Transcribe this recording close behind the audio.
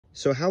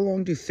So how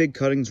long do fig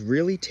cuttings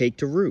really take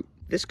to root?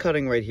 This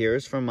cutting right here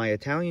is from my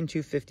Italian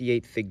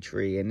 258 fig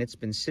tree, and it's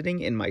been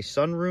sitting in my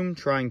sunroom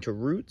trying to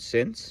root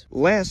since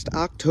last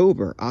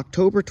October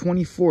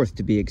 24th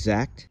to be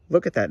exact.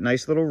 Look at that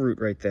nice little root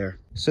right there.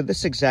 So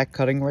this exact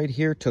cutting right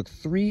here took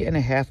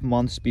 3.5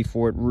 months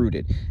before it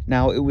rooted.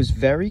 Now, it was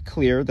very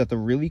clear that the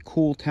really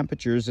cool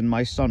temperatures in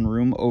my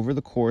sunroom over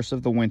the course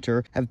of the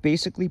winter have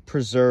basically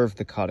preserved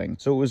the cutting.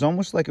 So it was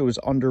almost like it was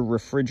under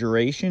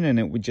refrigeration and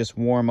it would just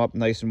warm up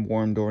nice and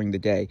warm during the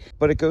day.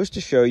 But it goes to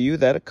show you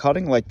that a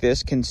cutting like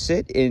this can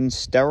sit in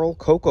sterile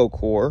cocoa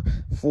core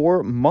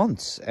for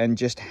months and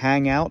just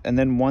hang out, and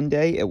then one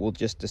day it will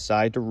just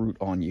decide to root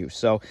on you.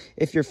 So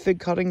if your fig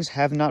cuttings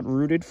have not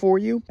rooted for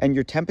you and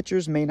your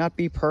temperatures may not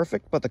be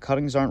perfect, but the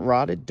cuttings aren't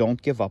rotted,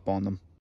 don't give up on them.